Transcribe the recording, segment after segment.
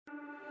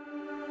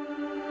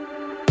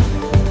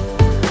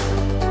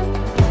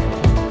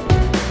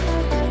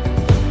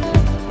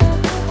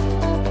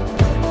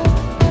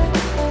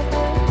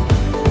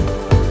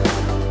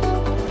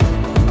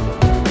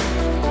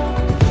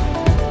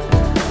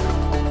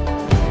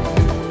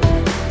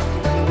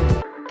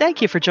Thank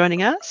you for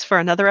joining us for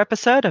another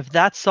episode of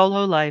That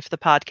Solo Life, the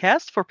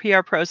podcast for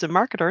PR pros and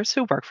marketers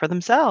who work for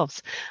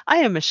themselves. I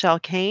am Michelle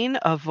Kane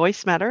of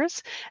Voice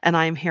Matters, and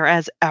I am here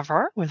as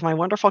ever with my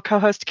wonderful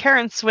co-host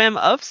Karen Swim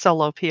of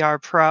Solo PR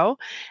Pro.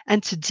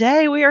 And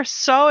today we are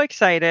so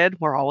excited.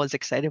 We're always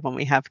excited when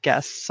we have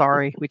guests.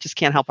 Sorry, we just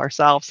can't help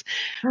ourselves.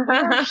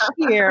 We're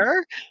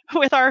here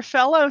with our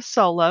fellow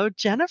solo,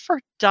 Jennifer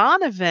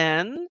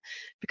Donovan,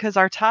 because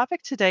our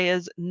topic today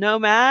is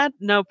Nomad,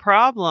 No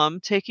Problem,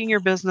 taking your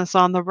business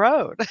on the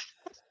road.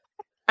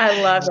 I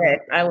love it.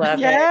 I love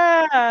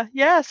it.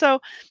 Yeah. So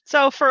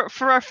for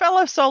our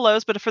fellow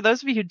solos, but for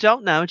those of you who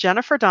don't know,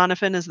 Jennifer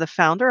Donovan is the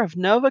founder of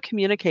Nova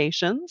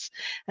Communications,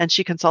 and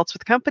she consults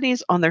with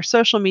companies on their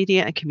social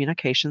media and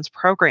communications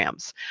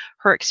programs.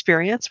 Her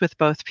experience with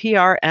both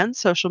PR and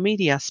social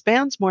media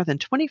spans more than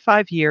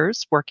 25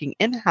 years working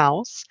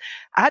in-house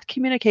at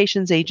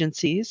communications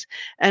agencies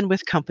and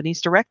with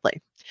companies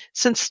directly.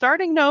 Since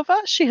starting Nova,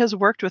 she has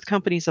worked with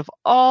companies of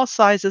all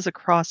sizes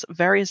across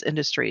various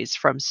industries,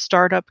 from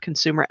startup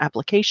consumer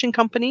application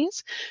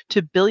companies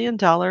to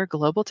billion-dollar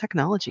global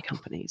technology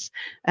companies.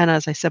 And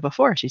as I said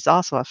before, she's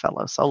also a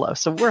fellow solo.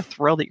 So we're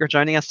thrilled that you're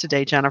joining us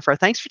today, Jennifer.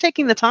 Thanks for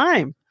taking the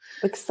time.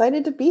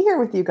 Excited to be here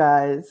with you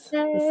guys.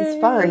 Yay. This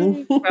is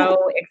fun.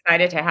 So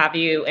excited to have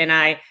you. And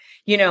I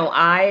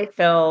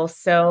feel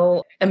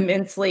so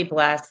immensely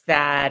blessed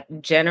that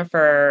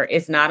Jennifer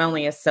is not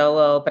only a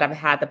solo, but I've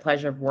had the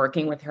pleasure of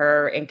working with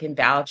her and can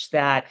vouch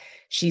that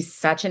she's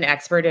such an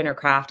expert in her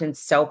craft and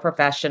so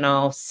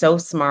professional, so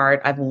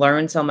smart. I've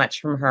learned so much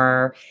from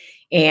her.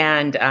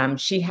 And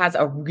she has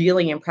a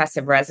really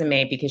impressive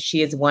resume because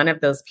she is one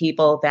of those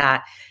people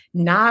that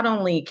not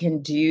only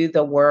can do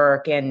the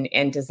work and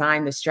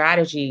design the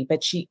strategy,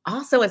 but she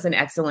also is an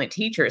excellent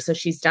teacher. So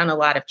she's done a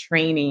lot of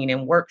training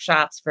and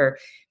workshops for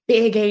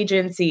big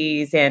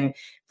agencies and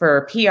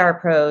for PR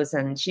pros.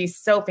 And she's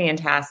so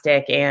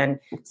fantastic and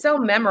so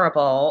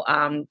memorable.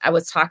 I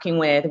was talking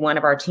with one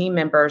of our team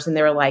members and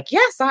they were like,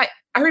 yes, I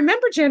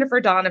remember Jennifer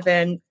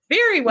Donovan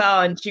very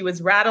well. And she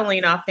was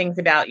rattling off things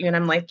about you. And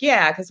I'm like,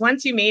 yeah, because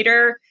once you meet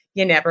her,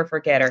 you never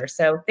forget her.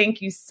 So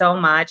thank you so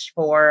much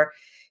for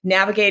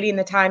navigating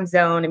the time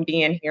zone and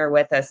being here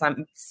with us.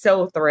 I'm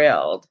so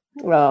thrilled.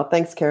 Well,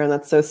 thanks, Karen.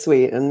 That's so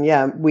sweet. And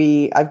yeah,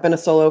 I've been a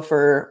solo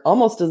for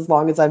almost as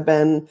long as I've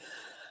been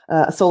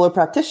a solo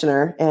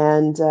practitioner,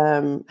 and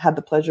had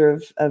the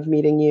pleasure of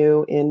meeting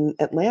you in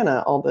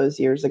Atlanta all those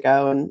years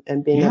ago,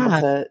 and being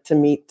able to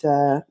meet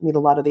a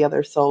lot of the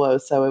other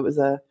solos.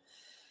 So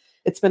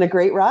it's been a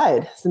great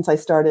ride since I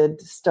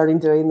starting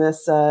doing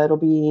this. It'll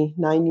be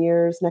 9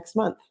 years next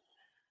month.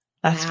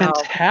 That's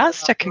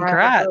fantastic.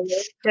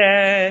 Congrats.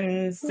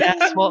 Yes,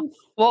 we'll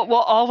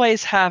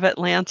always have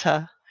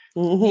Atlanta.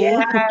 Mm-hmm.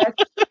 Yes.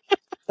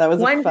 That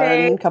was a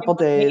fun couple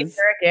days.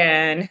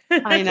 Again.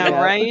 I know,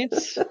 right?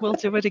 We'll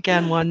do it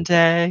again one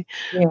day.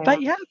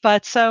 Yeah.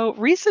 But so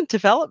recent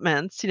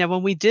developments,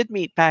 when we did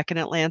meet back in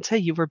Atlanta,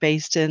 you were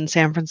based in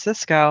San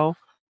Francisco,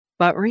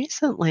 but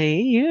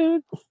recently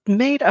you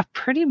made a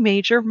pretty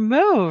major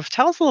move.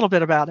 Tell us a little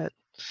bit about it.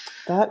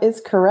 That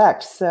is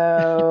correct.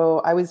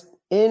 So I was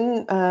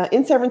in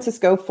San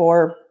Francisco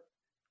for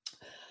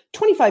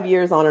 25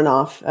 years on and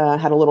off.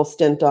 Had a little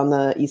stint on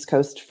the East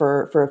Coast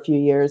for a few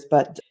years,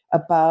 but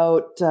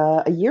about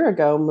a year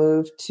ago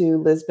moved to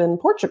Lisbon,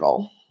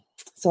 Portugal.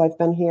 So I've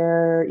been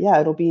here. Yeah,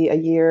 it'll be a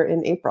year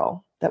in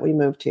April that we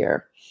moved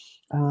here.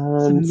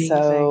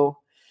 So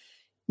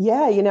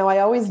yeah, I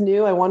always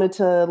knew I wanted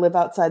to live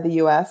outside the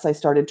US. I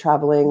started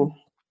traveling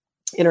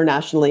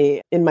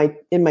internationally in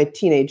my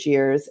teenage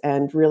years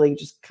and really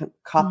just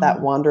caught that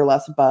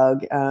wanderlust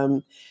bug,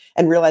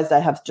 and realized I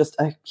have just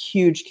a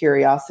huge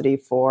curiosity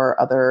for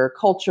other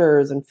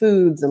cultures and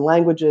foods and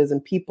languages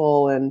and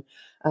people. And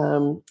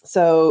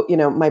so,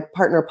 my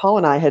partner Paul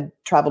and I had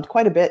traveled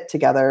quite a bit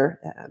together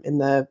in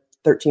the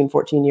 13,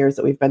 14 years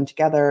that we've been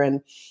together.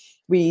 And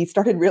we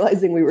started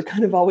realizing we were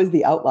kind of always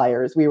the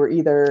outliers. We were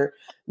either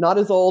not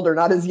as old or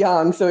not as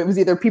young. So it was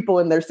either people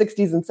in their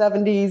 60s and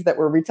 70s that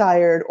were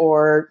retired,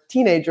 or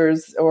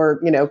teenagers, or,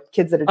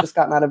 kids that had just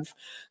gotten out of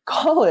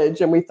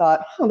college. And we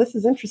thought, oh, this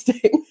is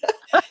interesting.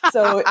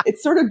 So it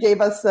sort of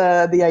gave us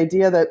the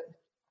idea that,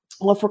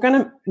 well, if we're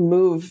going to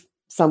move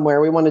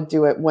somewhere, we want to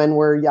do it when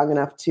we're young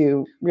enough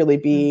to really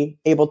be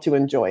able to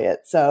enjoy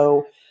it.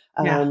 So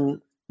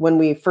when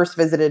we first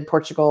visited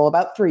Portugal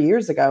about 3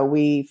 years ago,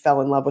 we fell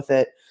in love with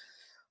it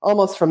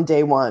almost from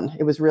day one.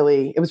 It was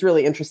really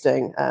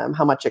interesting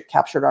how much it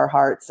captured our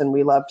hearts, and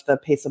we loved the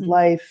pace of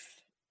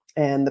life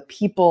and the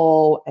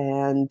people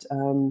and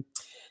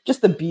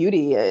just the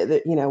beauty.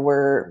 That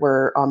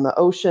we're on the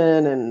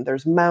ocean and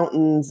there's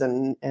mountains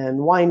and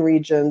wine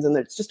regions, and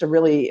it's just a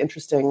really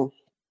interesting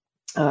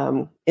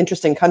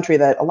country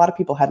that a lot of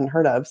people hadn't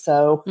heard of.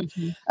 So,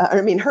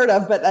 heard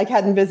of, but like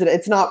hadn't visited.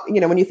 It's not,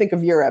 when you think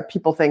of Europe,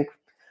 people think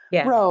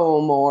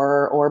Rome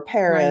or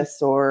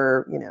Paris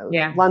or,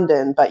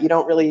 London, but you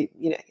don't really,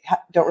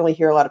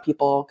 hear a lot of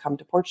people come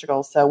to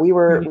Portugal. So we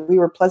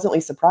were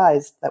pleasantly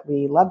surprised that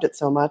we loved it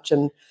so much.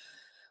 And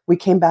we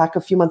came back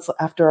a few months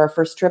after our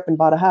first trip and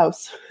bought a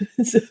house.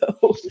 So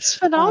it's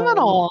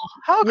phenomenal.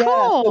 How yeah,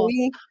 cool. so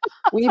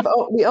we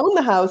owned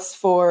the house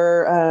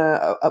for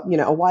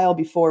a while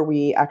before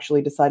we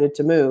actually decided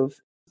to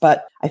move.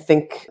 But I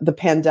think the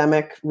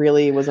pandemic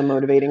really was a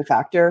motivating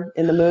factor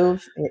in the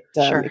move.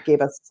 It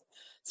gave us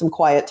some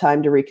quiet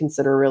time to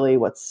reconsider really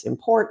what's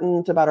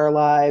important about our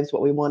lives,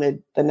 what we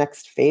wanted the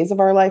next phase of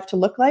our life to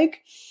look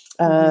like.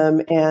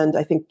 And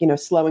I think,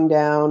 slowing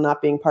down,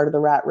 not being part of the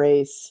rat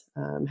race,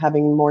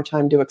 having more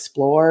time to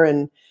explore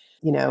and,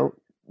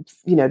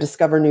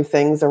 discover new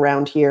things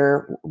around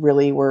here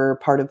really were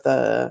part of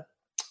the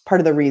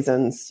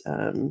reasons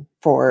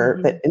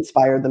that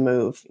inspired the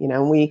move.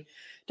 And we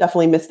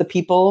definitely miss the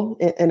people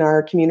in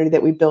our community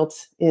that we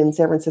built in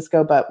San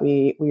Francisco, but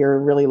we are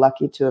really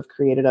lucky to have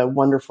created a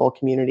wonderful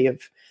community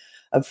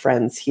of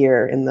friends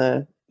here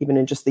even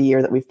in just the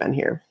year that we've been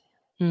here.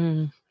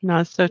 No,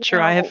 it's so true.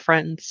 I have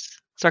friends.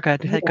 So go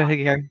ahead,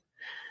 Gary.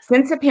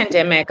 Since the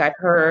pandemic, I've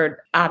heard,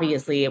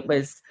 obviously, it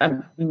was a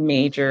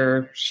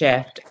major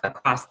shift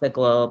across the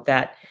globe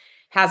that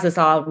has us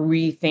all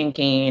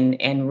rethinking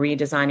and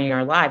redesigning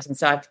our lives. And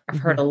so I've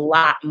heard a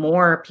lot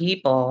more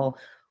people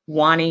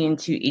wanting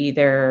to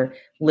either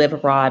live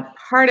abroad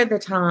part of the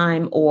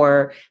time,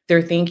 or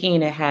they're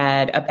thinking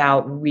ahead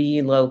about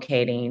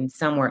relocating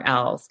somewhere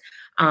else.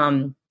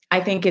 I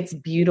think it's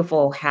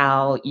beautiful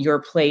how your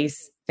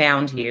place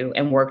found you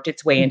and worked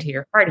its way into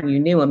your heart and you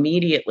knew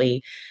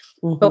immediately.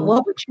 But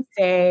what would you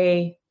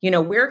say,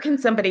 where can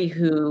somebody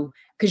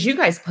because you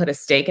guys put a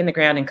stake in the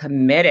ground and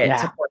committed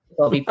to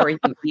Portugal before you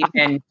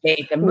even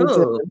make a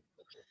move.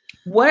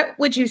 What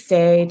would you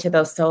say to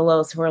those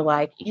solos who are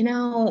like,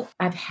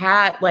 I've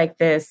had like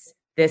this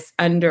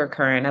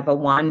undercurrent of a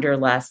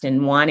wanderlust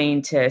and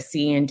wanting to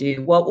see and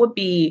do? What would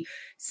be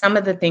some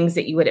of the things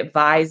that you would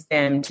advise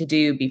them to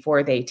do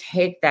before they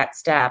take that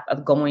step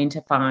of going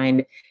to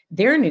find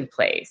their new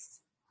place?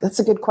 That's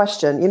a good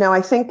question.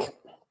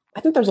 I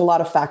think there's a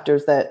lot of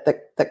factors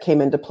that came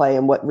into play,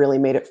 and what really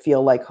made it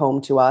feel like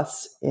home to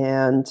us.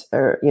 And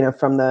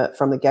from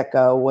the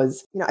get-go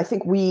was, I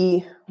think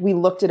we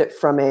looked at it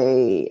from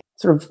a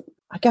sort of,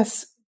 I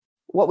guess,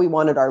 what we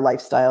wanted our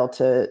lifestyle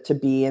to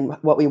be and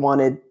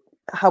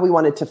how we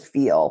wanted to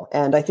feel.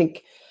 And I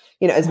think,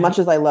 as much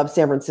as I love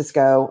San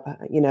Francisco,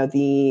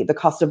 the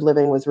cost of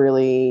living was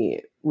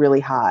really,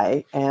 really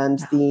high, and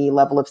the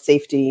level of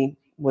safety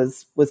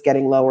was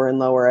getting lower and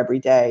lower every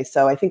day.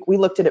 So I think we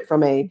looked at it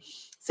from a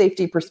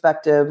safety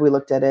perspective. We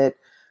looked at it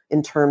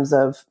in terms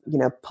of,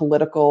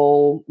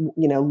 political,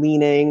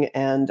 leaning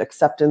and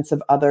acceptance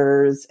of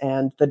others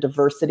and the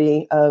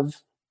diversity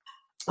of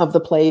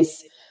the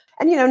place.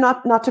 And,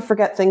 not to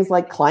forget things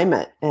like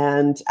climate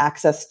and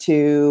access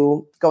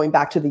to going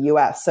back to the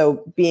US.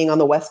 So being on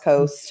the West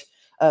Coast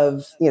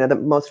of, the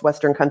most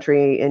Western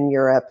country in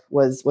Europe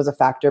was a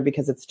factor,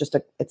 because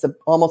it's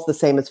almost the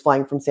same as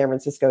flying from San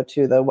Francisco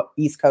to the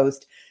East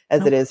Coast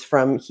as it is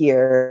from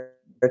here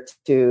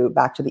to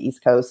back to the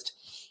East Coast,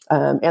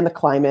 and the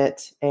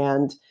climate.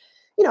 And,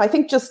 I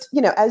think just,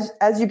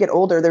 as you get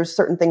older, there's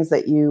certain things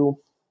that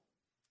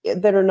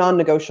are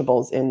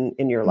non-negotiables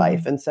in your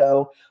life. And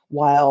so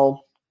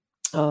while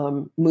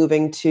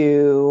moving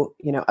to,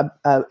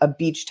 a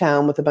beach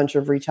town with a bunch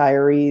of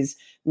retirees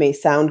may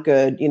sound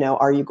good,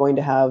 are you going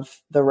to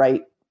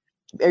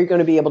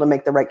be able to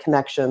make the right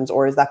connections,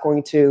 or is that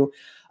going to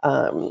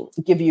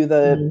give you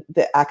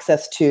the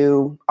access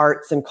to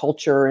arts and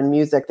culture and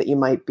music that you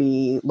might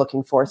be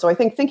looking for? So I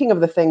think thinking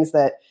of the things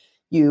that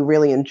you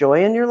really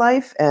enjoy in your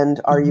life,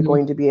 and are you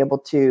going to be able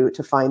to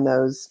find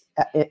those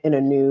in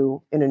a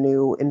new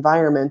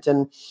environment?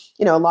 And,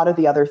 a lot of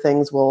the other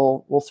things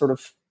will sort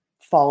of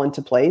fall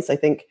into place. I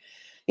think,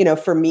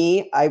 for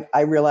me,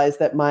 I realized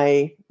that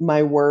my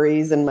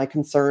worries and my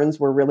concerns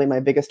were really my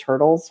biggest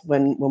hurdles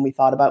when we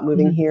thought about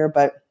moving here.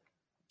 But,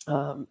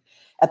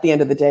 at the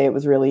end of the day, it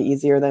was really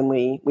easier than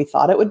we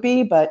thought it would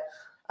be. But,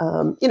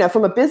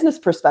 from a business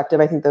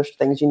perspective, I think there's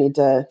things you need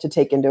to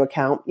take into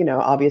account,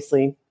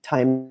 obviously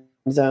time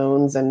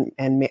zones and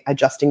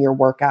adjusting your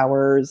work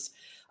hours,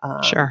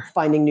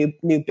 finding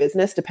new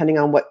business, depending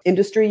on what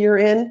industry you're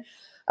in.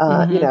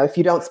 If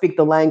you don't speak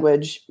the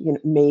language,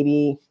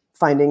 maybe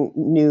finding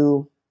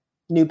new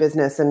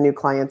business and new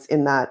clients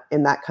in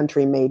that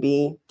country may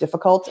be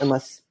difficult,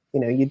 unless,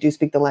 you do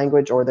speak the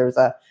language, or there's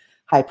a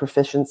high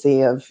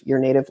proficiency of your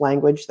native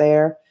language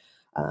there.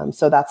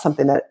 So that's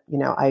something that,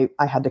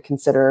 I had to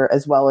consider,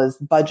 as well as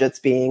budgets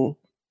being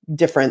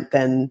different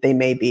than they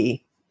may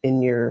be in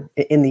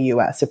the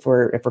US, if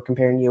we're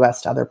comparing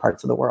US to other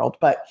parts of the world.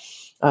 But,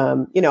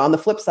 on the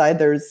flip side,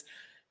 there's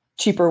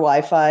cheaper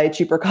Wi-Fi,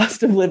 cheaper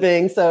cost of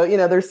living. So,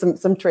 there's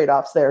some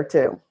trade-offs there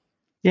too.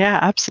 Yeah,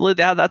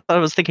 absolutely. Yeah, that's what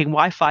I was thinking.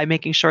 Wi-Fi,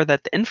 making sure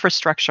that the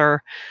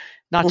infrastructure,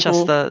 not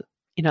just the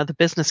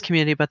business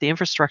community, but the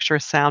infrastructure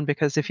is sound,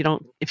 because if you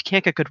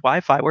can't get good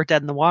Wi-Fi, we're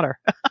dead in the water.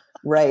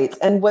 Right.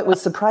 And what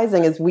was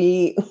surprising is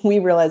we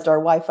realized our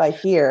Wi-Fi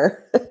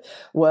here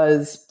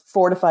was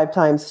 4 to 5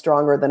 times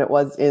stronger than it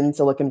was in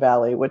Silicon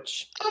Valley,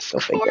 which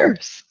of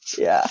course.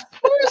 Yeah.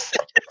 Of course.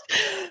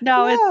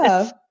 No,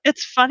 yeah.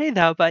 It's funny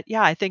though, but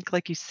yeah, I think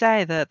like you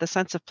say, the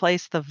sense of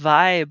place, the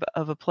vibe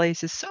of a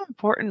place is so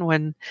important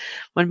when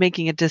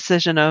making a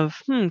decision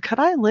of, could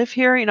I live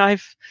here?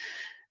 I've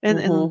in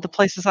Hmm. the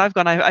places I've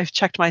gone, I've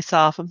checked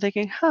myself. I'm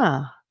thinking,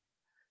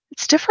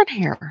 it's different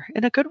here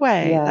in a good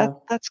way. Yeah.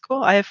 That's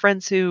cool. I have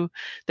friends who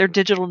they're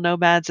digital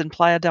nomads in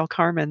Playa del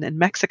Carmen in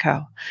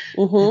Mexico,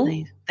 and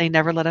Hmm. they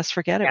never let us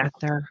forget it Yeah. with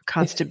their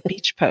constant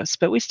beach posts,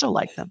 but we still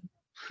like them.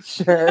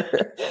 Sure.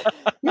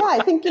 Yeah, I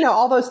think,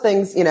 all those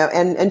things,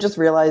 and just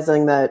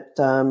realizing that,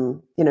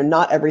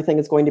 not everything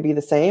is going to be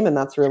the same. And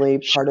that's really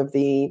part of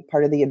the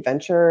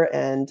adventure.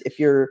 And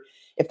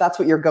if that's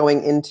what you're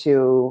going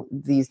into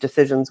these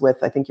decisions with,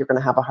 I think you're going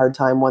to have a hard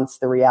time once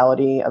the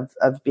reality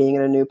of being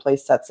in a new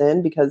place sets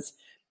in, because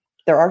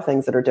there are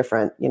things that are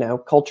different,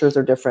 cultures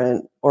are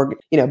different, or,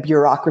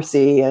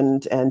 bureaucracy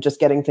and just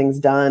getting things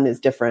done is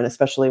different,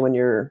 especially when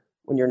you're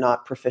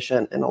not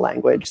proficient in a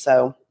language.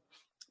 So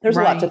there's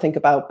a lot to Right. think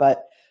about,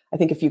 but I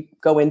think if you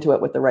go into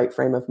it with the right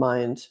frame of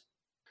mind,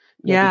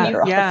 you'll be Yeah,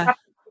 better yeah. off.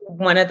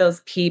 One of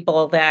those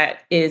people that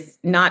is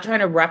not trying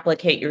to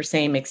replicate your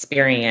same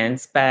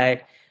experience,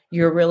 but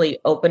you're really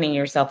opening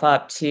yourself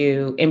up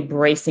to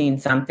embracing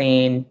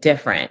something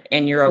different,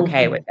 and you're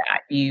okay Mhm. with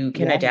that. You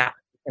can Yeah. adapt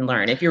and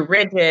learn. If you're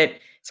rigid,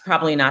 it's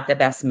probably not the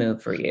best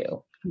move for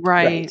you.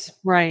 Right, Right.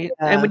 right.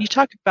 And when Yeah. you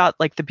talk about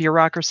like the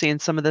bureaucracy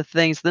and some of the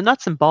things, the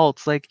nuts and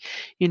bolts, like,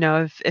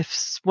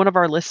 if one of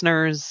our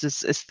listeners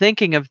is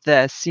thinking of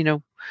this,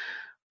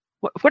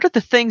 what are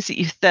the things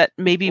that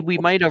maybe we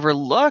might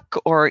overlook,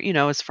 or,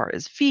 as far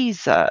as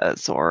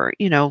visas, or,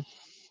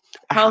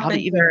 how Health to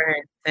even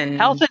insurance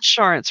health and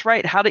insurance,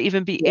 right? How to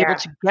even be able yeah,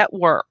 to get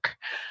work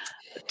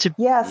to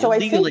Yeah. So I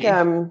think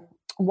legally.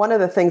 one of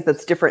the things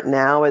that's different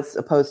now, as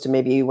opposed to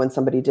maybe when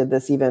somebody did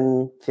this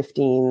even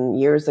 15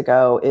 years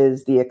ago,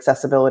 is the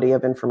accessibility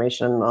of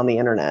information on the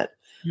internet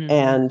Mhm.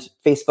 and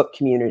Facebook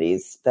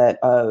communities that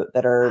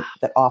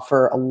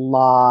offer a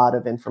lot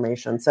of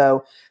information.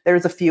 So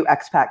there's a few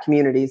expat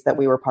communities that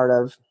we were part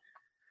of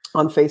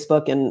on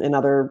Facebook and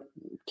other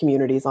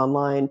communities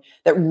online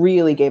that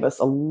really gave us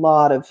a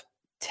lot of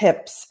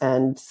tips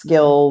and Mhm.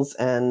 skills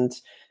and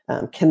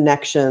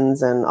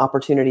connections and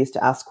opportunities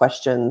to ask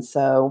questions.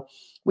 So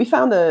we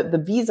found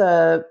the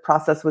visa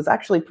process was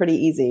actually pretty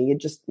easy. You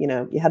just,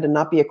 you had to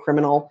not be a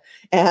criminal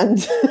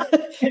and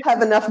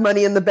have enough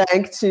money in the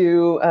bank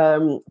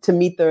to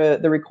meet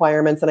the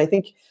requirements. And I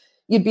think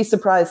you'd be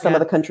surprised some of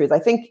Yeah. the countries. I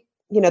think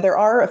there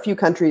are a few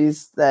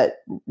countries that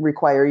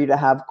require you to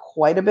have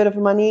quite a bit of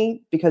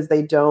money because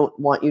they don't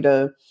want you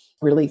to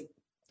really,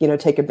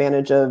 take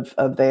advantage of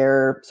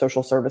their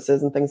social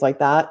services and things like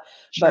that.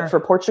 But Sure. for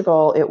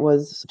Portugal, it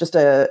was just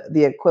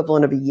the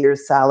equivalent of a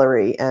year's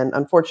salary. And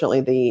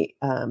unfortunately, the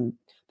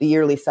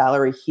yearly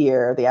salary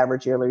here, the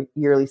average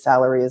yearly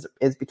salary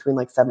is between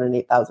like $7,000 and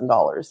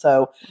 $8,000.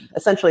 So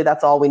essentially,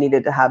 that's all we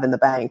needed to have in the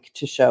bank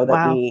to show that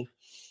Wow.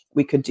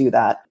 we could do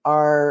that.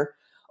 Our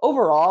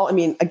overall, I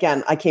mean,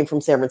 again, I came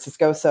from San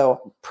Francisco,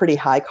 so pretty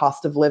high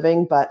cost of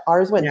living, but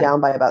ours went Yeah.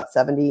 down by about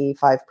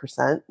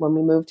 75% when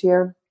we moved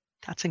here.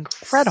 That's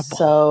incredible.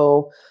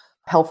 So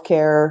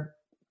healthcare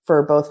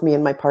for both me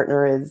and my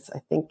partner is, I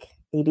think,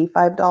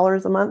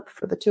 $85 a month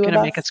for the two of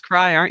Gonna make us. us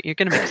cry, aren't you?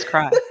 Gonna make us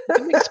cry. You're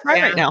gonna make us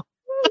cry right yeah, now.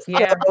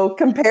 yeah. So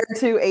compared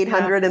to Yeah.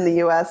 800 in the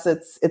US,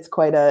 it's Right?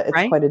 quite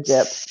a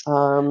dip.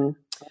 But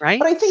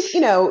Right? I think,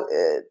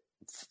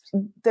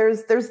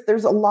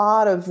 there's a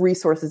lot of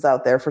resources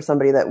out there for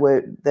somebody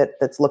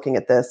that's looking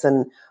at this,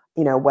 and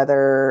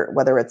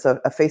whether it's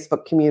a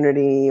Facebook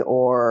community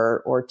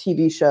or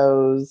TV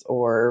shows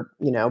or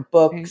Right.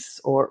 books,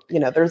 or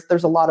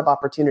there's a lot of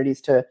opportunities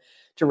to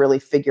really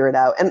figure it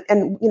out.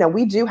 And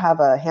we do have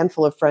a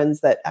handful of friends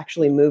that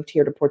actually moved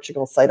here to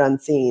Portugal sight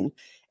unseen,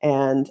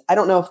 and I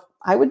don't know if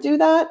I would do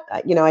that.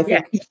 I Yeah.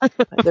 think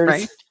there's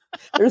Right?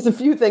 there's a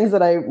few things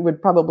that I would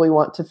probably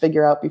want to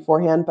figure out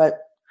beforehand,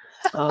 but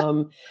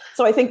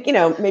so I think,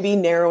 maybe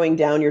narrowing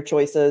down your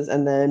choices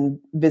and then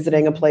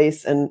visiting a Mhm.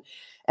 place and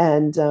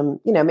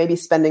maybe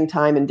spending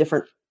time in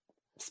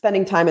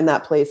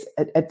that place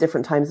at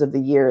different times of the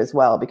year as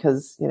well,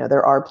 because,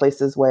 there are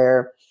places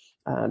where,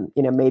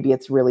 maybe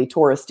it's really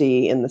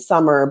touristy in the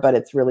summer, but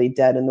it's really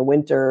dead in the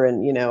winter.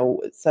 And,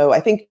 so I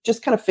think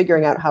just kind of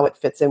figuring out how it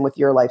fits in with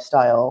your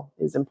lifestyle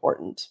is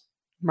important.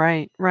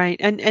 Right, right.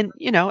 And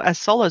as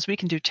solos, we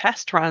can do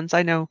test runs.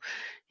 I know,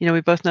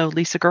 we both know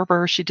Lisa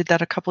Gerber. She did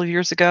that a couple of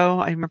years ago.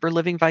 I remember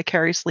living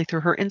vicariously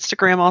through her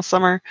Instagram all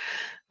summer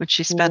when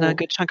she spent a Mm,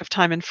 good chunk of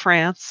time in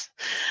France.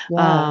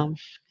 yeah. Um,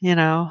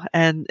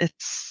 and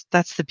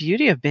that's the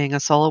beauty of being a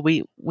solo.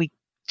 We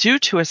do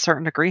to a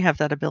certain degree have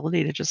that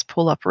ability to just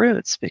pull up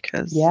roots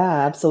because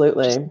Yeah, just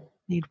absolutely.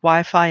 need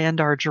Wi-Fi and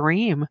our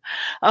dream.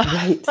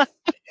 Right.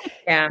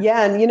 Yeah.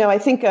 Yeah, and I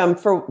think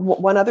for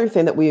one other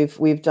thing that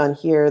we've done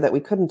here that we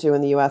couldn't do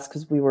in the U.S.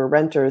 because we were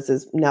renters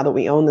is, now that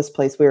we own this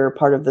place, we were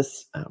part of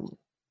this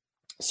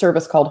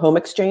service called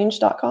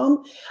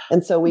HomeExchange.com,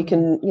 and so we Mhm.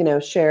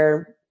 can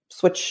share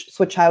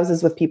switch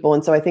houses with people.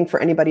 And so I think for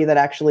anybody that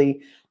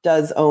actually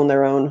does own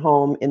their own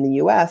home in the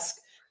U.S.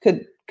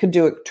 could could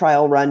do a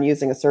trial run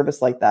using a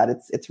service like that.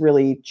 It's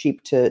really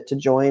cheap to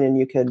join, and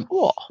you could,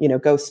 Cool.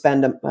 go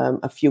spend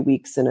a few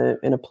weeks in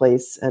a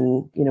place.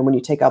 And, when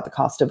you take out the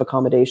cost of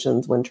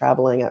accommodations when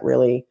traveling, it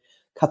really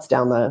cuts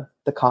down the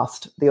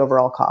cost, the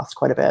overall cost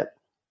quite a bit.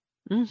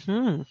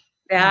 Mm-hmm.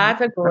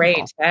 That's a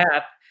great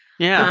tip.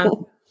 Yeah.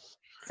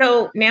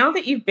 So now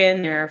that you've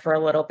been there for a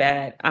little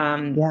bit,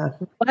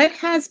 what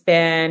has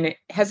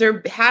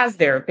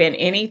there been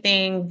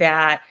anything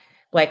that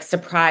like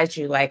surprised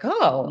you? Like,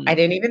 oh, I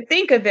didn't even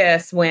think of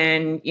this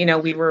when,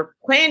 we were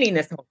planning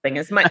this whole thing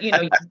as much, you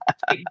bought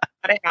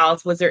a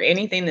house. Was there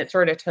anything that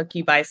sort of took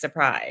you by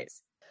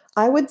surprise?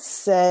 I would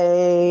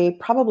say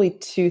probably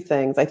two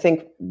things. I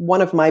think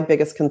one of my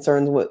biggest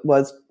concerns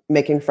was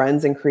making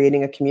friends and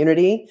creating a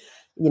community,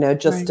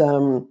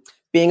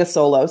 being a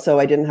solo. So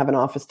I didn't have an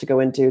office to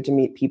go into to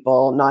meet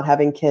people, not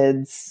having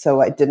kids.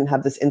 So I didn't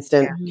have this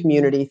instant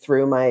community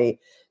through my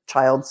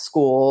child's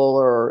school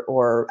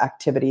or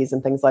activities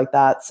and things like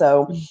that.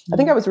 So I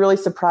think I was really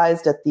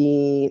surprised at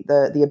the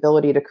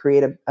ability to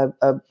create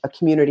a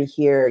community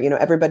here.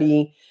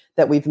 Everybody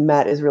that we've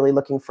met is really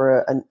looking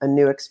for a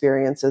new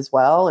experience as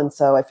well. And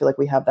so I feel like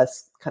we have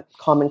this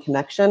common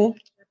connection.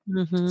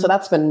 So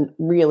that's been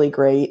really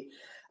great.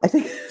 I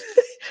think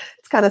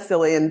it's kind of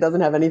silly and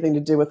doesn't have anything to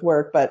do with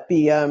work, but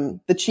the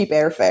cheap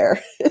airfare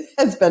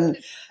has been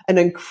an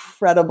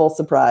incredible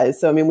surprise.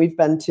 So, I mean, we've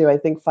been to, I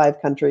think, 5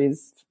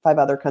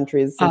 other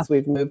countries since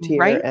we've moved here.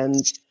 Right. And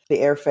the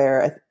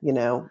airfare,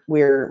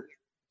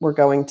 we're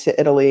going to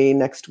Italy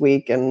next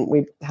week, and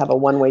we have a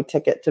one-way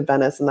ticket to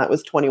Venice, and that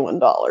was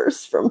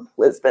 $21 from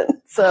Lisbon.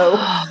 So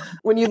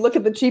when you look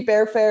at the cheap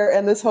airfare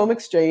and this home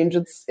exchange,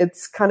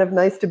 it's kind of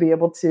nice to be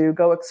able to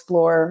go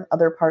explore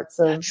other parts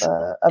of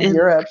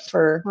Europe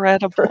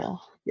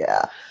incredible.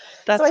 Yeah.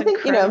 That's so I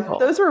think, incredible.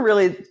 those were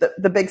really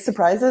the big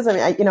surprises. I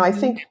mean, I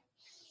think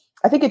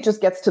it just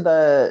gets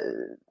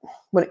to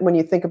when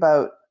you think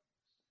about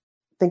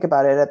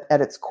it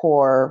at its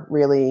core,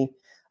 really,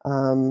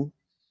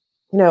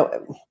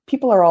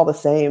 people are all the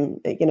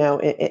same,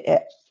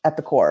 at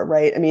the core,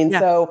 right? I mean,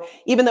 so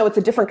even though it's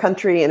a different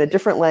country and a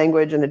different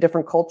language and a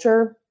different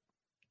culture,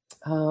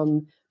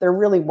 there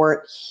really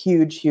weren't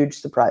huge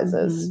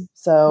surprises.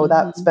 So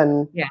that's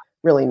been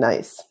really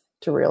nice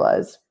to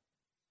realize.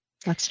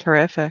 That's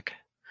terrific.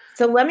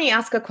 So let me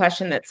ask a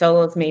question that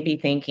solos may be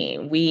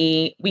thinking.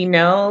 We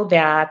know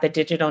that the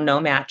digital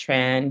nomad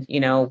trend,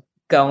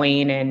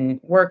 going and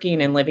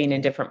working and living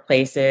in different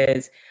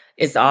places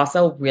is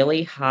also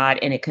really hot,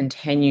 and it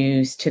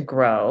continues to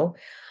grow.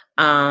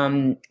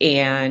 And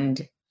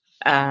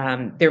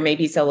there may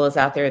be solos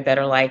out there that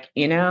are like,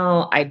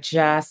 I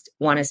just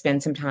want to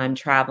spend some time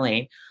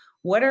traveling.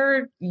 What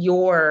are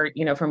your,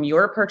 from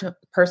your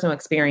personal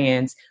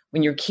experience,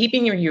 when you're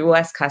keeping your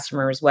US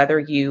customers, whether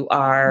you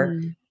are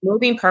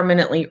moving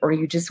permanently or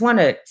you just want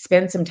to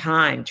spend some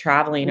time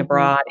traveling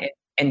abroad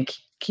and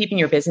keeping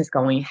your business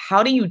going,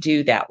 how do you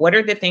do that? What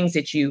are the things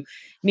that you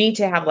need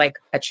to have, like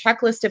a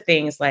checklist of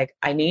things like,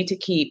 I need to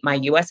keep my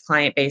US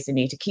client base, I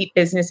need to keep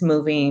business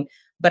moving,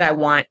 but I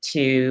want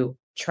to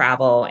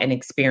travel and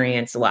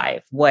experience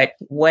life. What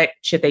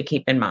should they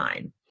keep in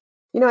mind?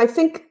 I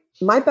think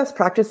my best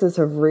practices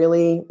have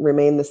really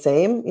remained the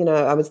same.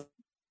 I was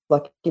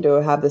lucky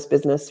to have this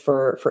business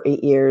for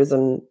 8 years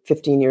and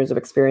 15 years of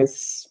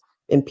experience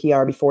in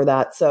PR before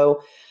that.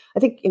 So I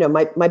think,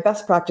 my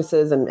best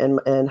practices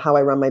and how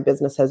I run my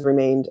business has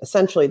remained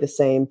essentially the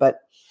same.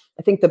 But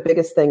I think the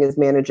biggest thing is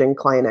managing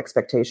client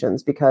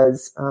expectations,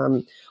 because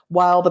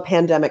while the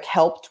pandemic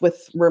helped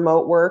with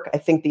remote work, I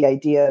think the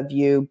idea of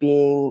you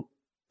being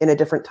in a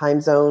different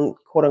time zone,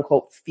 quote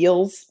unquote,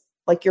 feels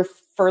like you're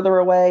further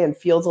away and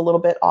feels a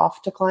little bit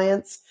off to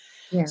clients.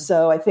 Yeah.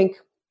 So I think,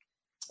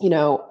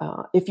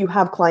 if you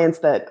have clients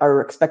that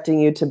are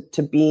expecting you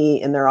to be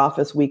in their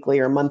office weekly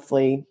or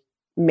monthly,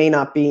 may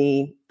not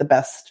be the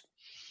best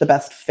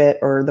fit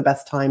or the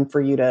best time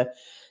for you to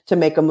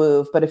make a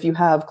move. But if you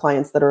have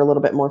clients that are a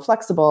little bit more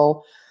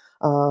flexible,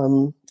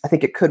 I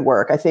think it could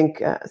work. I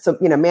think,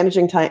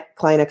 managing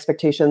client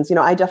expectations,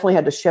 I definitely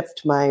had to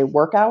shift my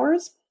work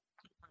hours.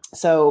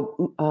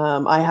 So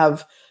I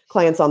have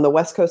clients on the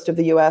West Coast of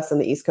the US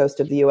and the East Coast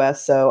of the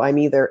US. So I'm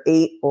either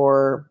 8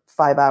 or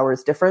 5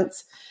 hours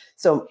difference.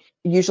 So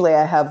usually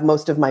I have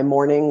most of my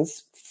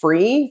mornings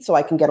free, so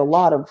I can get a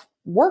lot of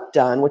work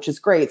done, which is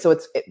great. So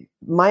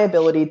my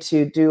ability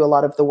to do a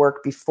lot of the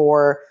work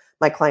before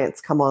my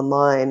clients come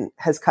online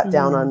has cut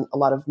down on a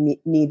lot of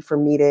need for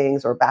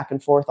meetings or back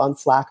and forth on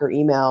Slack or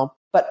email.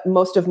 But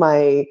most of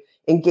my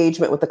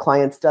engagement with the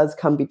clients does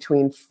come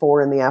between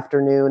 4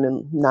 p.m.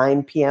 and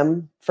 9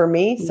 p.m. for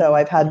me. So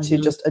I've had to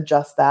just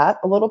adjust that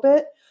a little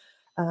bit.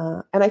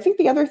 And I think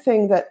the other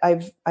thing that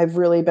I've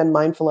really been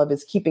mindful of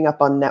is keeping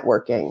up on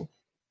networking,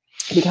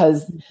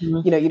 because,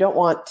 you don't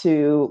want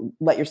to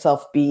let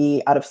yourself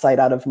be out of sight,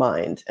 out of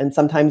mind. And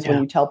sometimes when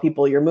you tell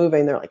people you're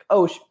moving, they're like,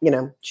 oh,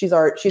 she's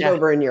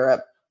over in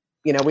Europe.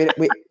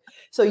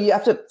 So you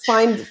have to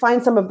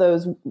find some of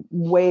those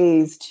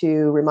ways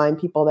to remind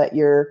people that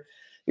you're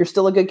you're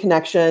still a good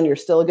connection. You're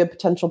still a good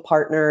potential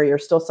partner. You're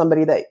still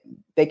somebody that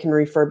they can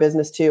refer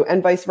business to,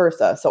 and vice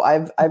versa. So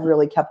I've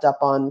really kept up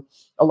on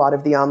a lot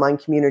of the online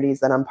communities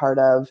that I'm part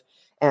of,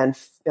 and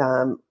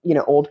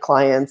old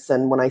clients.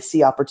 And when I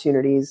see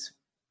opportunities,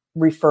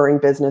 referring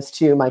business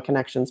to my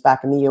connections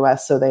back in the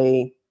U.S., so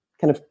they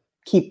kind of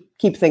keep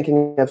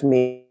thinking of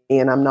me,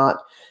 and I'm not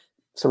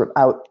sort of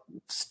out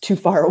too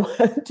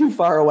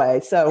far away.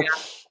 So.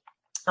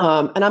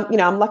 And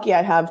I'm lucky.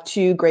 I have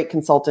two great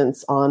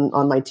consultants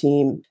on my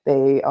team.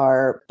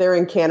 They're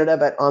in Canada,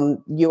 but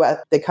on US,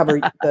 they cover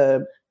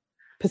the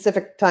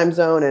Pacific time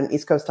zone and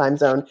East Coast time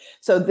zone.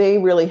 So they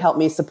really help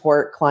me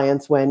support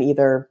clients when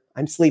either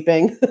I'm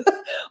sleeping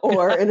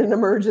or in an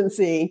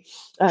emergency.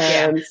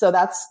 So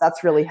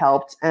that's really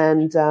helped.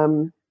 And,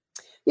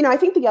 I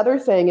think the other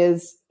thing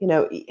is,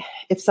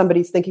 if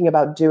somebody's thinking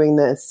about doing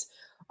this,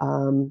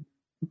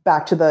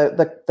 back to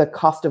the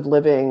cost of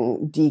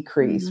living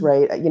decrease,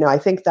 right? I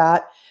think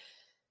that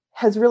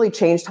has really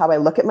changed how I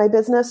look at my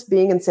business.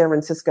 Being in San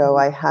Francisco,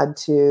 I had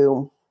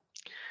to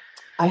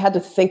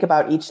think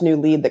about each new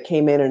lead that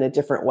came in a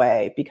different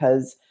way,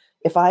 because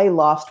if I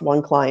lost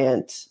one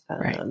client,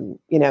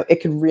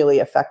 it could really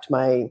affect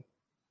my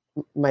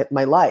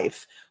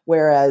life.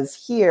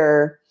 Whereas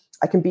here,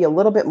 I can be a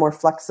little bit more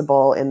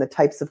flexible in the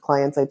types of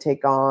clients I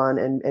take on,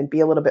 and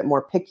be a little bit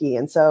more picky.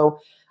 And so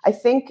I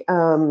think,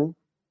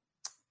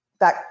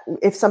 that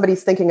if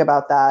somebody's thinking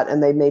about that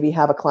and they maybe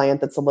have a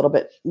client that's a little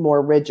bit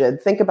more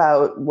rigid, think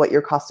about what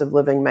your cost of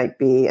living might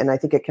be. And I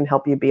think it can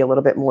help you be a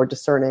little bit more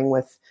discerning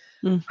with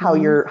how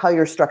you're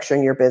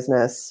structuring your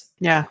business.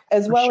 Yeah.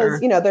 As well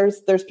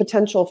as, there's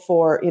potential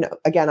for,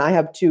 again, I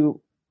have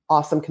two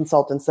awesome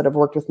consultants that have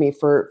worked with me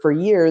for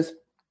years,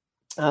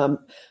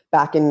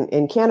 back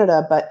in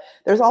Canada, but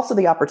there's also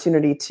the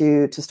opportunity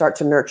to start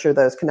to nurture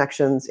those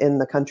connections in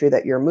the country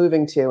that you're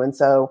moving to. And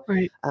so,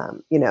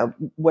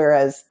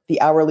 whereas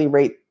the hourly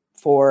rate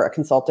for a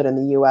consultant in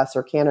the US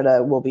or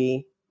Canada will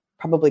be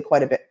probably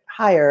quite a bit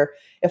higher,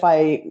 if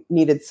I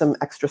needed some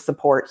extra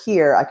support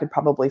here, I could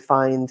probably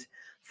find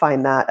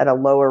that at a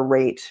lower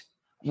rate,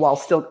 while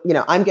still,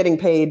 I'm getting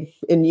paid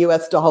in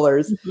US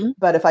dollars,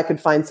 but if I could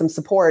find some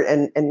support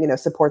and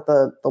support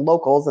the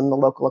locals and the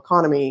local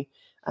economy,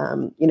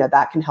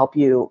 that can help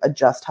you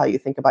adjust how you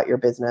think about your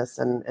business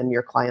and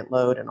your client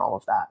load and all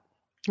of that.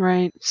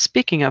 Right.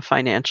 Speaking of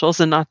financials,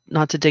 and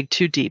not to dig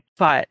too deep,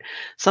 but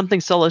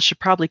something solos should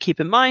probably keep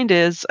in mind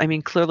is,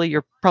 clearly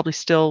you're probably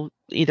still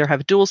either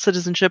have dual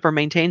citizenship or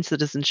maintain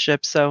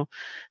citizenship. So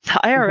the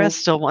IRS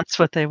still wants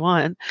what they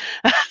want.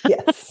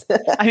 Yes.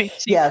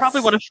 You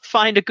probably want to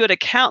find a good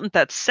accountant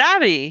that's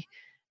savvy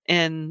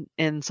in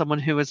someone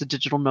who is a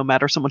digital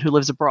nomad or someone who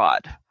lives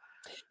abroad.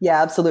 Yeah,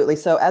 absolutely.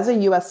 So as a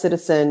U.S.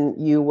 citizen,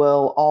 you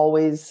will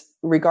always,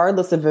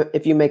 regardless of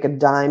if you make a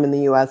dime in the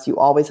U.S., you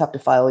always have to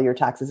file your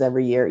taxes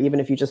every year, even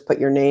if you just put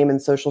your name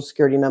and social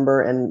security number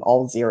and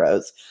all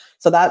zeros.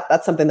 So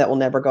that's something that will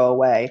never go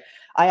away.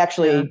 I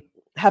actually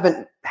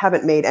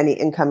haven't made any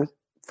income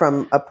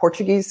from a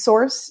Portuguese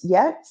source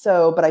yet.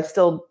 So, but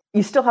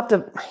you still have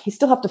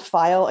to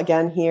file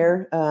again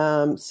here.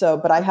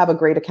 But I have a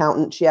great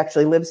accountant. She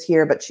actually lives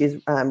here, but she's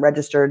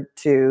registered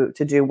to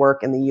do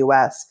work in the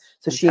U.S.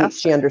 So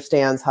she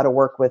understands how to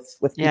work with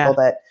people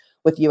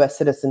with U.S.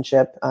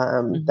 citizenship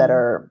that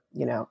are,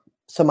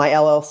 so my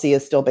LLC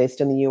is still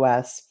based in the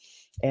U.S.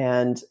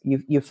 and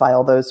you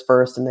file those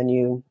first, and then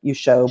you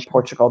show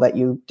Portugal that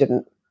you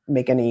didn't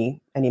make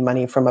any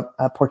money from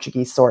a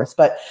Portuguese source.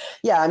 But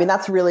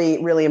that's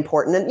really, really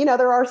important. And,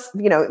 there are,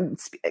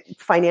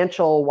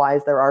 financial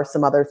wise, there are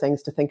some other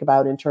things to think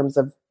about in terms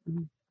of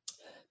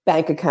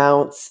bank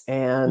accounts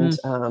and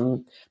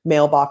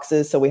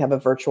mailboxes. So we have a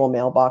virtual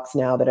mailbox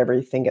now that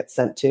everything gets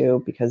sent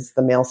to, because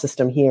the mail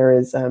system here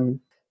is,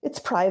 it's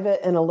private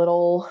and a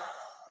little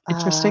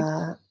interesting.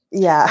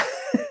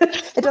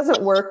 It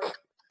doesn't work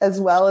as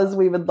well as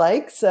we would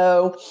like.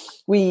 So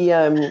we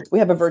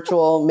have a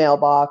virtual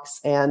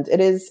mailbox, and it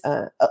is,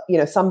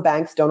 some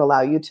banks don't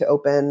allow you to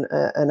open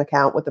an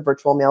account with a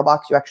virtual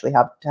mailbox. You actually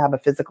have to have a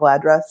physical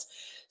address.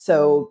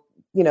 So,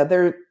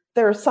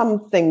 there are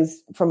some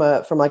things from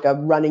like a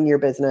running your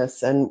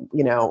business and,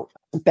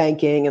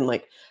 banking and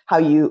like how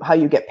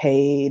you get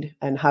paid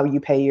and how you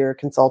pay your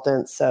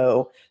consultants.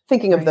 So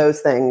thinking of those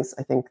things,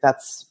 I think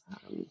that's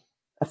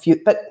a few,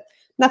 but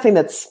nothing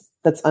that's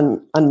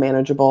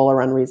unmanageable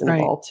or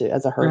unreasonable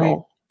as a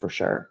hurdle for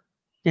sure.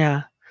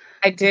 Yeah.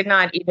 I did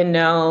not even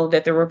know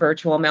that there were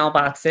virtual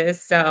mailboxes.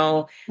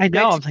 So I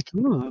know. I was like,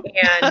 ooh.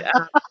 And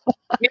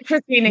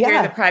interesting to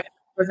hear the private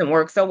doesn't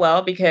work so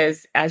well,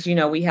 because as you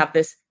know, we have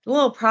this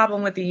little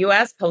problem with the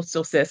U.S.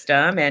 postal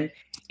system, and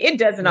it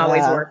doesn't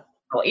always work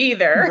well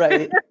either.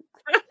 Right.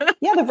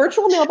 Yeah, the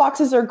virtual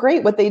mailboxes are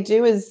great. What they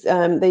do is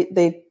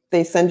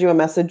they send you a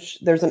message.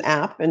 There's an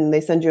app, and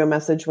they send you a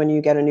message when you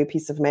get a new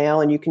piece of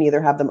mail, and you can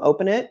either have them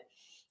open it,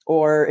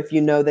 or if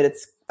you know that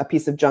it's a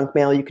piece of junk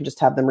mail, you can just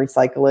have them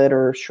recycle it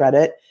or shred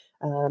it.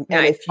 And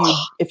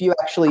if you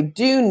actually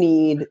do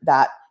need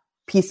that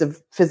piece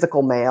of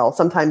physical mail,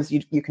 sometimes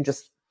you can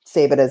just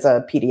save it as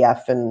a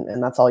PDF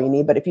and that's all you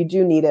need. But if you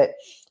do need it,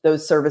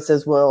 those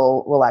services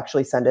will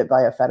actually send it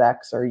via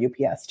FedEx or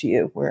UPS to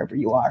you wherever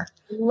you are.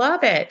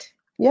 Love it.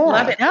 Yeah.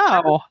 Love it.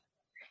 No.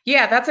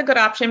 Yeah, that's a good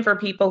option for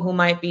people who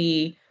might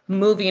be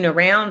moving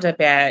around a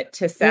bit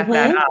to set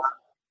that up,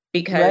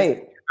 because they're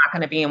not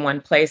going to be in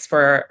one place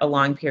for a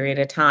long period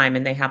of time,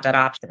 and they have that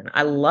option.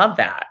 I love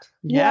that.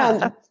 Yeah.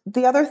 And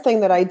the other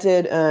thing that I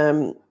did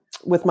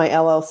with my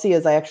LLC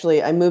is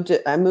I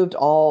moved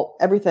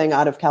everything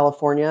out of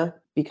California,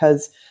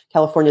 because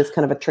California is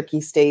kind of a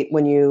tricky state.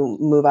 When you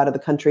move out of the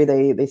country,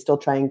 they still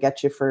try and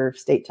get you for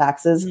state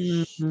taxes.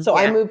 Mm-hmm. So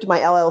I moved my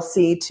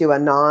LLC to a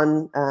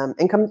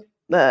non-income,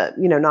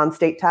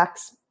 non-state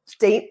tax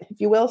state,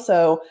 if you will.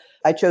 So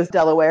I chose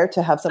Delaware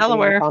to have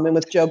something in common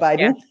with Joe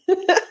Biden. Yeah.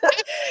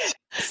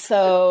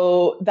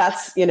 So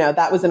that's,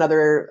 that was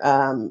another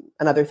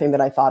thing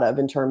that I thought of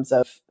in terms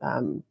of,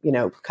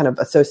 kind of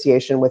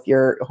association with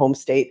your home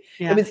state.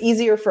 Yeah. It was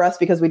easier for us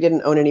because we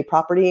didn't own any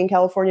property in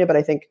California, but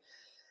I think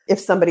if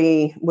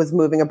somebody was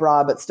moving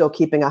abroad but still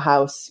keeping a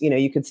house,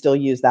 you could still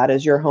use that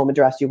as your home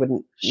address. You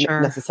wouldn't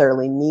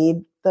necessarily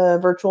need the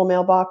virtual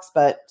mailbox,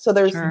 but so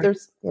there's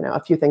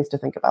a few things to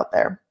think about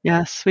there.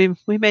 Yes, we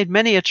made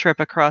many a trip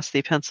across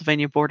the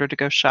Pennsylvania border to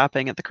go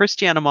shopping at the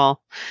Christiana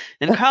Mall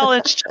in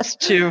college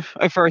just to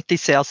avert the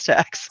sales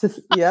tax.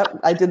 Yep,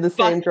 I did the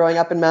same growing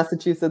up in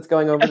Massachusetts,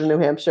 going over to New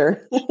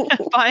Hampshire.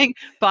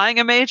 buying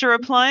a major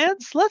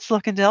appliance. Let's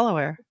look in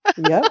Delaware.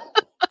 Yep,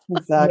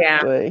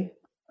 exactly. Yeah.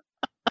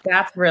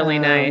 That's really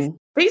nice.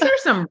 These are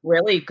some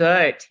really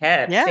good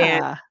tips.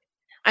 Yeah.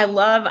 And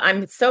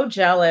I'm so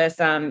jealous.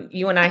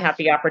 You and I had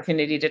the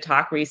opportunity to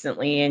talk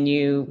recently, and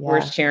you were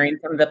sharing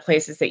some of the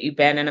places that you've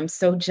been. And I'm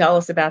so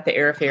jealous about the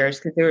airfares,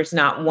 because there's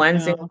not one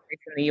single place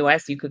in the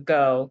US you could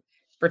go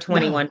for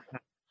 21.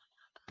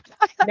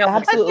 No,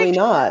 absolutely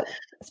not.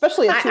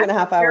 Especially a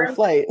 2.5 hour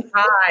flight.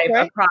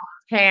 Drive across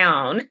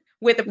town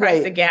with the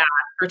price of gas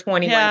for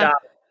 $21. Yeah.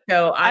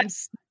 So I'm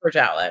super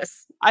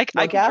jealous.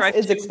 Gas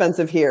is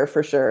expensive here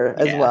for sure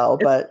as well,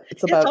 but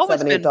it's about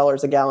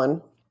 $7-8 a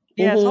gallon.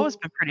 Yeah, it's always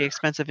been pretty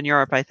expensive in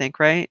Europe, I think,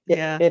 right?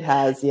 It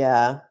has,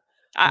 yeah.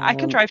 I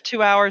can drive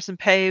 2 hours and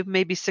pay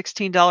maybe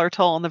 $16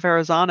 toll on the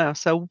Verrazano,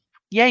 so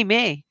yay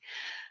me.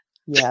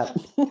 Yeah.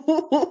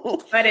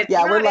 But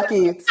we're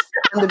lucky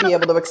to be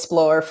able to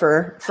explore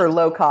for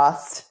low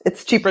cost.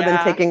 It's cheaper than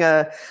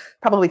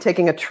probably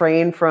taking a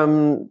train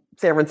from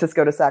San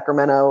Francisco to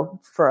Sacramento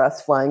for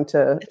us flying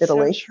to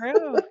Italy. So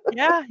true.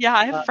 Yeah.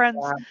 I have friends.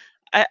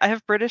 I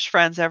have British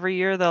friends. Every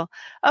year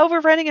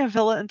we're renting a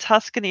villa in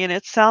Tuscany, and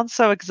it sounds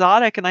so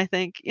exotic. And I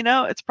think,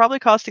 it's probably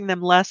costing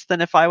them less than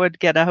if I would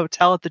get a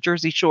hotel at the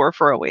Jersey Shore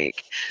for a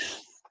week,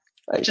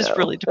 which is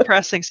really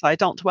depressing. So I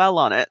don't dwell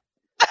on it.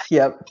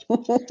 Yep.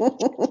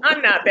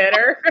 I'm not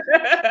bitter.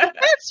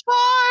 It's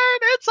fine.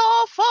 It's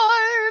all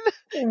fine.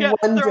 Yeah,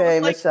 one day,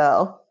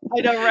 Michelle.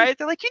 I know, right?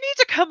 They're like, you need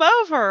to come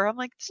over. I'm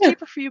like, it's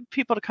cheaper for you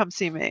people to come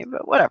see me,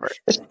 but whatever.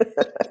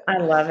 I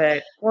love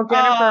it. Well,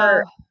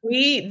 Jennifer,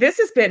 this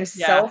has been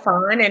so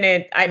fun,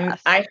 and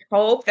I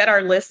hope that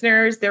our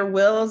listeners, their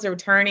wheels are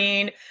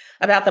turning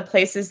about the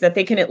places that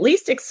they can at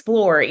least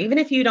explore. Even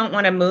if you don't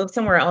want to move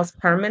somewhere else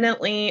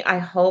permanently, I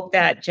hope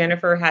that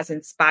Jennifer has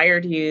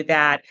inspired you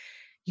that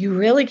you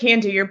really can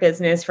do your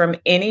business from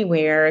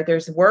anywhere.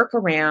 There's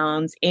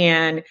workarounds,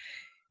 and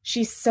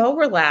she's so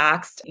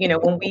relaxed.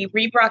 When we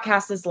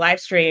rebroadcast this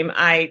live stream,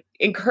 I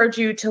encourage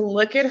you to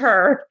look at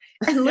her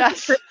and look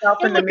at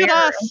yourself in the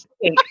mirror.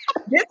 And think,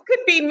 this could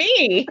be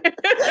me.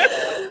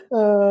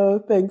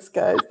 Oh, thanks,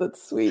 guys.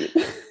 That's sweet.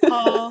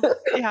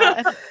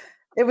 It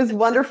was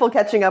wonderful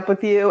catching up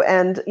with you.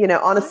 And,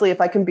 honestly, if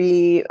I can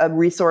be a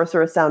resource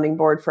or a sounding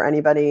board for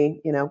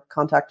anybody,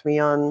 contact me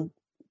on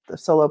the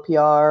Solo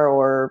PR,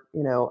 or,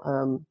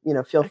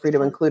 feel free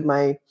to include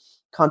my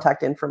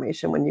contact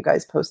information when you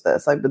guys post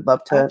this. I would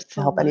love to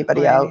help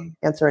anybody out,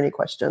 answer any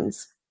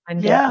questions.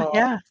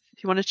 Yeah.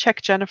 If you want to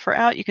check Jennifer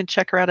out, you can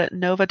check her out at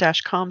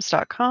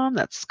nova-comms.com.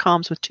 That's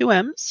comms with 2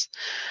 M's,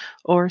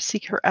 or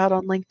seek her out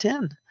on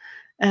LinkedIn.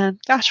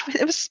 And gosh,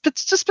 it's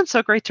just been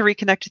so great to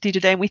reconnect with you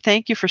today. And we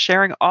thank you for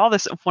sharing all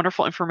this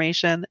wonderful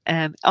information.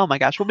 And oh my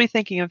gosh, we'll be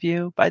thinking of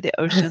you by the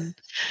ocean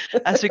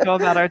as we go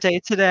about our day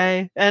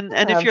today. And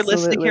if you're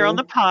listening here on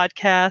the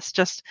podcast,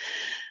 just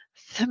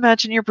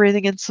imagine you're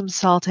breathing in some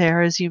salt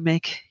air as you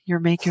make your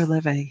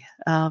living.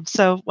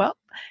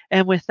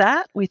 And with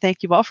that, we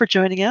thank you all for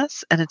joining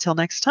us. And until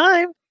next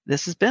time,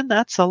 this has been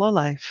That Solo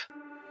Life.